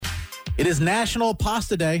It is National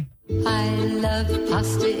Pasta Day. I love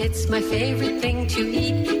pasta, it's my favorite thing to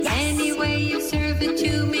eat. Any way you serve it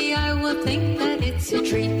to me, I will think that it's a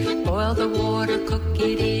treat. Boil the water, cook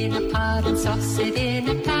it in a pot, and sauce it in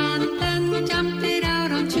a pan. Then dump it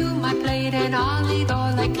out onto my plate, and I'll eat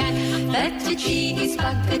all I can. Fettuccine,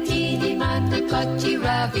 spaghettini, manicotti,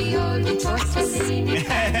 ravioli, tortellini.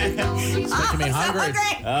 It's making me hungry.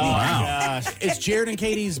 Oh, my gosh. It's Jared and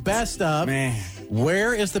Katie's best of. Man.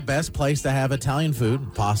 Where is the best place to have Italian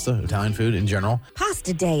food, pasta, Italian food in general?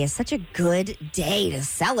 Pasta Day is such a good day to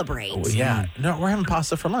celebrate. Oh, yeah. No, we're having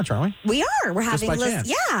pasta for lunch, aren't we? We are. We're having, by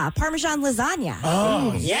chance. Parmesan lasagna.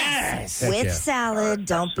 Oh, Yes. Heck With yeah. salad.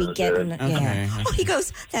 Don't be getting, yeah. Oh, he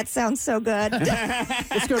goes, that sounds so good.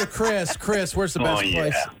 Let's go to Chris. Chris, where's the best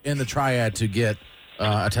place in the Triad to get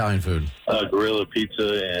Italian food? Gorilla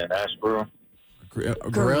Pizza in Asheboro.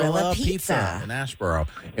 Gorilla Pizza in Asheboro.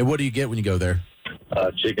 And what do you get when you go there?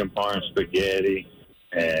 Chicken parm spaghetti,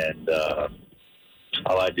 and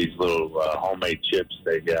I like these little homemade chips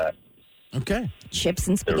they got. Okay. Chips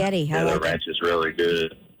and spaghetti. The ranch is really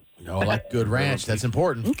good. Oh, I like good ranch. That's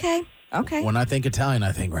important. Okay. When I think Italian,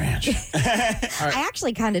 I think ranch. I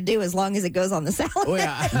actually kind of do, as long as it goes on the salad. Oh,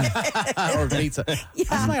 yeah. Or pizza. Yeah.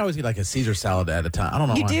 I always eat like a Caesar salad at a time. I don't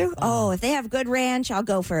know You why. do? Oh, if they have good ranch, I'll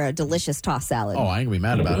go for a delicious tossed salad. Oh, I ain't going to be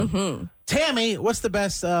mad about it. Tammy, what's the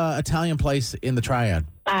best Italian place in the Triad?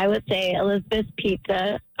 I would say Elizabeth's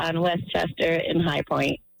Pizza on Westchester in High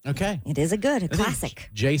Point. Okay. It is a think classic.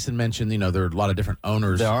 Jason mentioned, there are a lot of different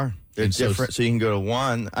owners. There are. They're And so- different, so you can go to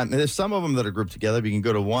one. I mean, there's some of them that are grouped together, but you can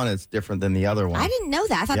go to one, it's different than the other one. I didn't know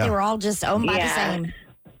that. I thought Yeah. they were all just owned by the same.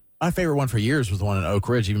 My favorite one for years was the one in Oak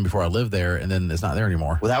Ridge, even before I lived there, and then it's not there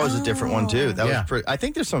anymore. Well, that was a different one, too. That Yeah. was pretty, I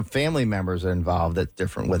think there's some family members involved that's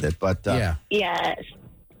different with it, but Yeah. Yes.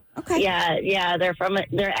 Okay. Yeah. They're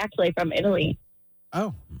actually from Italy.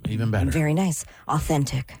 Oh, even better. Very nice.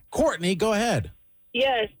 Authentic. Courtney, go ahead.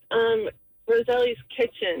 Yes, Roselli's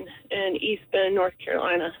Kitchen in East Bend, North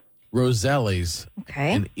Carolina. Roselli's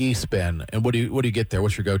Okay. in East Bend. And what do you get there?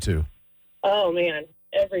 What's your go-to? Oh, man,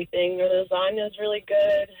 everything. The lasagna is really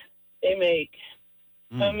good. They make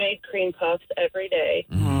homemade cream puffs every day.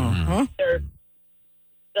 Mm-hmm. They're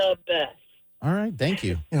the best. All right, thank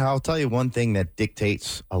you. I'll tell you one thing that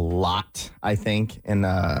dictates a lot, I think,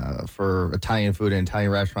 for Italian food and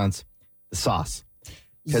Italian restaurants, the sauce.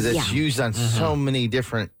 Because it's used on so many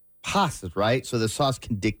different pastas, right? So the sauce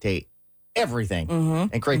can dictate everything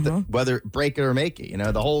and create whether break it or make it,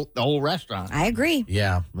 the whole restaurant. I agree.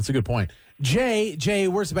 Yeah, that's a good point. Jay,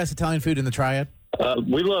 where's the best Italian food in the Triad?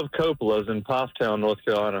 We love Coppola's in Pofftown, North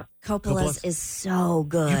Carolina. Coppola's is so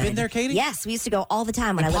good. You been there, Katie? Yes, we used to go all the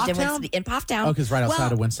time when In I lived in Pofftown? Winston. In Pofftown. Oh, 'cause right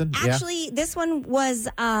outside of Winston? Yeah. Actually, this one was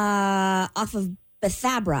off of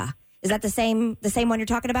Bethabra. Is that the same one you're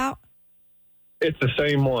talking about? It's the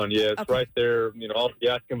same one, yeah. It's Okay. right there, off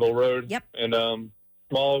Yadkinville Road. Yep. And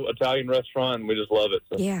small Italian restaurant, and we just love it.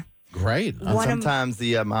 So. Yeah. Great. And sometimes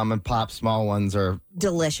the mom and pop small ones are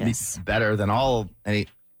Delicious. better than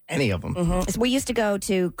any of them. So we used to go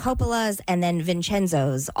to Coppola's and then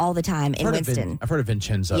Vincenzo's all the time in Winston. I've heard of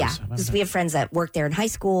Vincenzo's. Yeah, because we have friends that worked there in high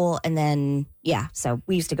school, and then so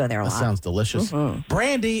we used to go there a That lot. sounds delicious.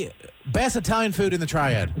 Brandy, best Italian food in the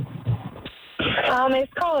Triad.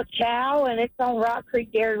 It's called Chow, and it's on Rock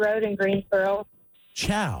Creek Dairy Road in Greensboro.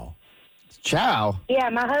 Chow. Yeah,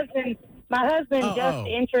 my husband just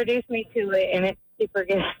introduced me to it, and it's super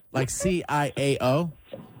good. Like CIAO?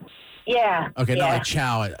 Yeah. Okay, yeah. not like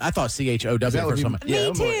chow. I thought CHOW for some.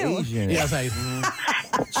 Me too. Asian. Yeah, I was like,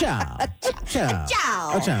 chow. Chow.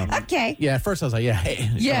 Ciao. Oh, chow. Okay. Yeah, at first I was like,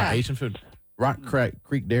 Yeah. Asian food. Rock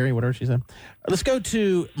Creek Dairy, whatever she said. Let's go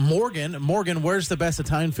to Morgan. Morgan, where's the best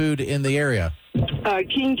Italian food in the area?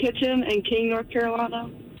 King Kitchen in King, North Carolina.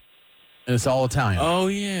 And it's all Italian. Oh,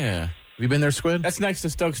 yeah. Have you been there, Squid? That's next to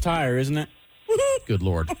Stokes Tire, isn't it? Good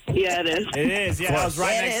Lord. Yeah, it is. It is, yeah. It was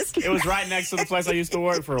right next to the place I used to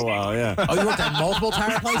work for a while, yeah. Oh, you worked at multiple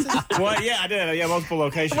tire places? Well, yeah, I did. Yeah, multiple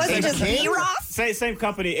locations. Was it just B-Roth? Same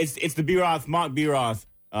company. It's the B-Roth, Mock B-Roth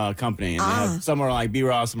company. And they have, some are like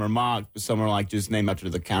B-Roth, some are Mock, some are like just named after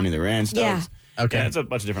the county they're in. Stokes. Yeah. Okay. Yeah, it's a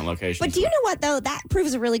bunch of different locations. But do you know what, though? That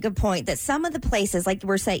proves a really good point that some of the places, like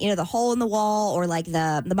we're saying, the hole in the wall or like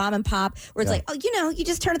the mom and pop, where it's like, you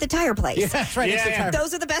just turn at the tire place. Yeah, that's right. next to the tire.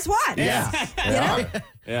 Those are the best ones. Yeah.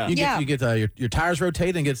 Yeah. You get your tires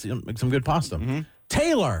rotated and get some good pasta.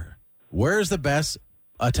 Taylor, where's the best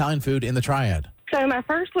Italian food in the Triad? So my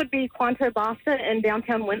first would be Quanto Basta in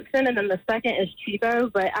downtown Winston, and then the second is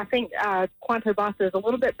Chivo. But I think Quanto Basta is a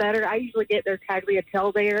little bit better. I usually get their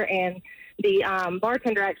tagliatelle there, and the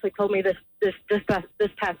bartender actually told me this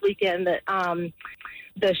past weekend that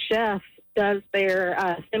the chef does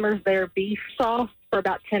simmers their beef sauce for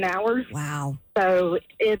about 10 hours. Wow. So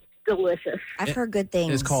it's delicious. I've heard good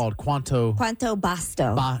things. It's called Quanto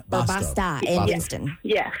Basto. Basta in Houston.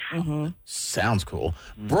 Yes. Mm-hmm. Sounds cool.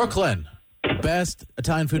 Brooklyn, best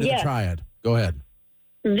Italian food in the Triad. Go ahead.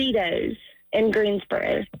 Vito's in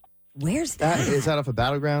Greensboro. Where's that? Is that off a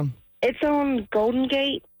Battleground? It's on Golden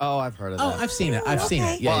Gate. Oh, I've heard of that. Oh, I've seen it. I've seen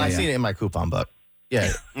it. Yeah, I've seen it in my coupon book.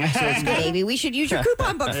 Yeah. Maybe we should use your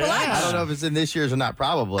coupon book for lunch. I don't know if it's in this year's or not.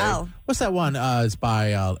 Probably. Oh. What's that one? It's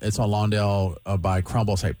by it's on Lawndale by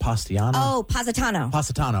Crumble. It's like Pastiano. Oh, Positano.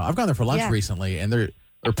 I've gone there for lunch recently, and their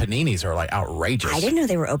paninis are like outrageous. I didn't know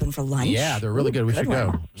they were open for lunch. Yeah, they're really good. We should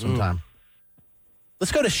go sometime.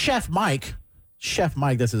 Let's go to Chef Mike. Chef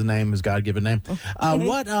Mike, that's his name, his God-given name.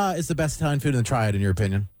 What is the best Italian food in the Triad, in your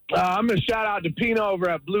opinion? I'm going to shout out to Pino over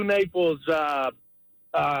at Blue Naples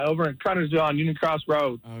over in Cunnersville on Union Cross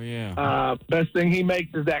Road. Oh, yeah. Best thing he makes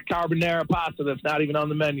is that carbonara pasta that's not even on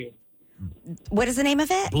the menu. What is the name of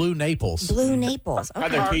it? Blue Naples. Blue Naples. Okay.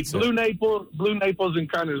 Their pizza. Blue Naples in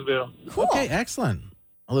Cunnersville. Cool. Okay, excellent.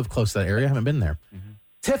 I live close to that area. I haven't been there.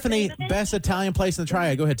 Tiffany, best Italian place in the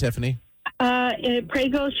Triad. Go ahead, Tiffany.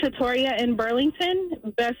 Prego's Trattoria in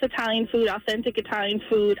Burlington. Best Italian food, authentic Italian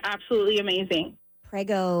food. Absolutely amazing.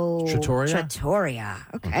 Prego. Trattoria?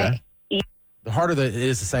 Okay. The harder that it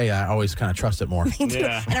is to say, I always kind of trust it more.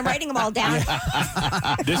 Yeah. And I'm writing them all down.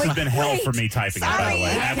 This has been hell for me typing it, by the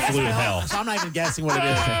way. Absolute hell. So I'm not even guessing what it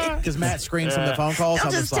is because Matt screens from the phone calls. They'll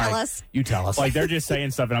I'm just tell us. You tell us. Like, they're just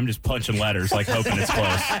saying stuff, and I'm just punching letters, like, hoping it's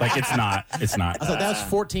close. Like, it's not. It's not. I thought that was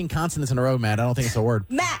 14 consonants in a row, Matt. I don't think it's a word.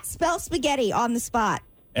 Matt, spell spaghetti on the spot.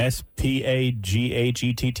 Spaghetti.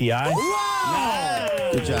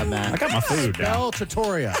 Good job, Matt. I got my food down. Spell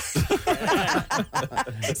Trattoria.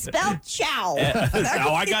 Spell chow.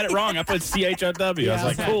 Oh, I got it wrong. I put CHOW. I was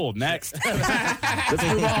like, cool, next. Let's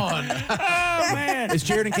move on. Oh, man. It's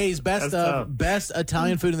Jared and Katie's best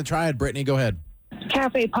Italian food in the Triad. Brittany, go ahead.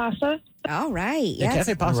 Cafe Pasta. All right. Yeah, Yes.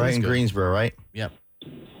 Cafe Pasta Right is in good. Greensboro, right? Yep.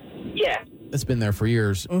 Yeah. It's been there for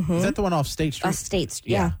years. Is that the one off State Street? States.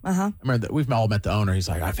 Yeah. Uh-huh. I remember that we've all met the owner. He's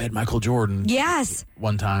like, I fed Michael Jordan Yes.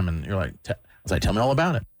 one time, and you're like, I was like, tell me all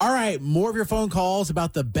about it. All right, more of your phone calls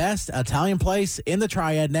about the best Italian place in the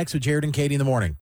Triad next with Jared and Katie in the morning.